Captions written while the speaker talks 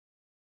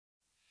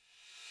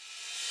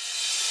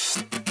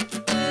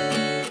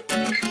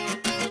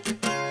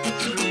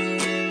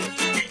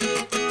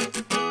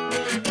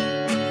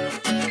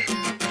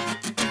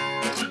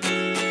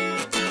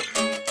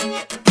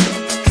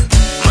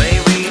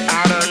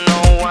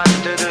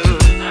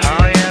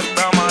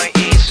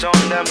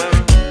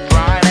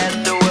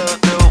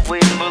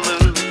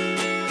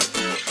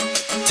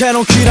手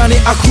のひらに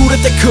溢れ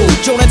てく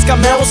情熱が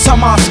目を覚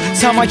ます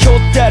さまよ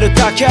ってる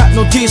だけ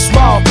の This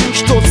world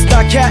一つ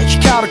だけ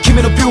光る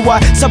君のビュー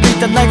は錆び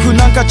たナイフ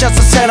なんかじゃ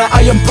させな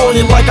い I am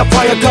burning like a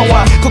fire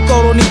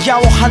心に矢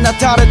を放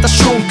たれた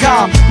瞬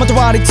間まと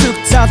わりつく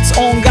雑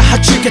音が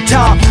弾け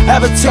た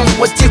Everything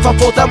was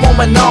different for that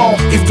moment no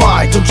If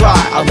I don't try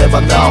I'll never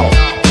know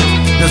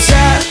なぜ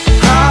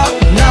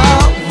花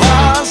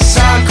は咲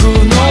く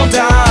の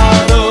だ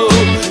ろう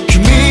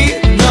君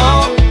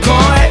の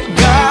声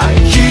が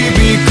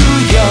響く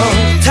よ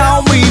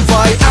Tell me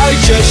why I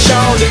just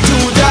shouted to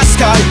the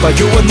sky But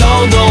you are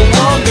no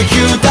longer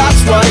here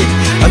that's right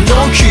あの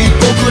日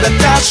僕ら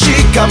確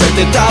かめ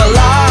てた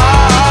ら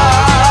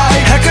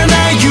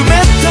儚い夢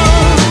と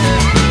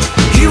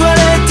言われ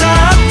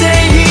たって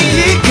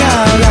いいか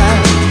ら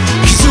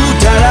傷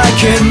だら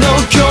けの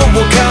今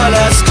日から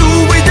救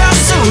い出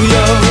すよ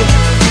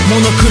モ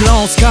ノク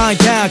ロースカイ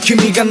で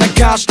君が流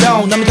し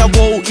た涙を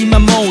今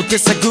も手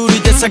探り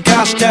で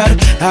探してる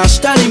明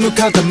日に向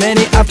かうため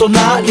にあと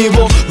何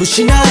を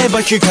失え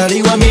ば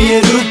光は見え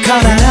るか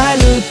らな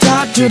る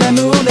タッチで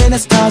胸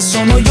熱した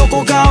その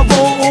横顔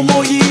を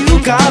思い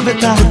浮かべ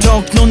た孤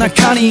独の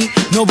中に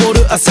昇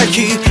る朝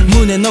日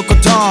胸のこ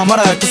とま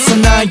だ消さ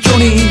ないよう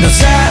にな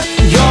ぜ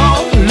夜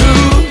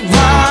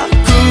は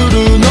来る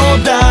の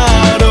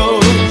だろ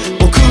う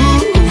僕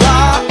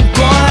は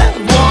声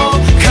を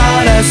枯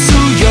ら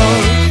す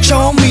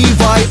Show me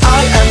why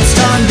I am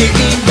standing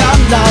in that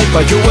light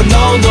But you are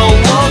no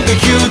longer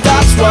here,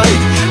 that's right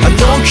あ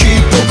の日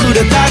僕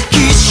ら抱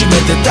きしめ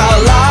てた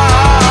ら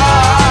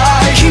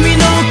君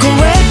の声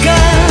が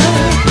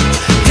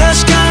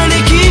確か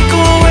に聞こ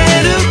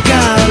えるか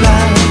ら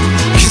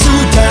傷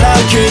だら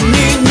け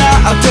にな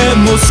って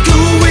も救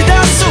い出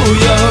す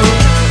よ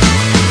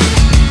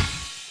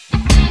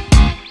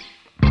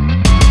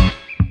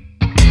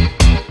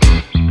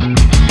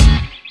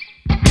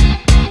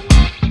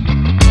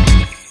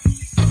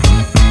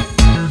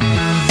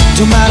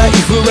No matter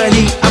if we're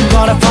ready, I'm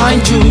gonna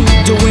find you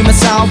Doing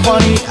myself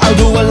funny, I'll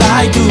do what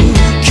I do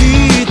き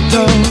っ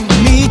と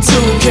見つ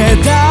け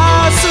出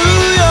す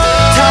よ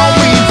Tell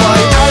me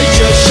why I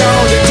just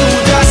shouted to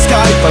the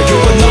sky But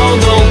you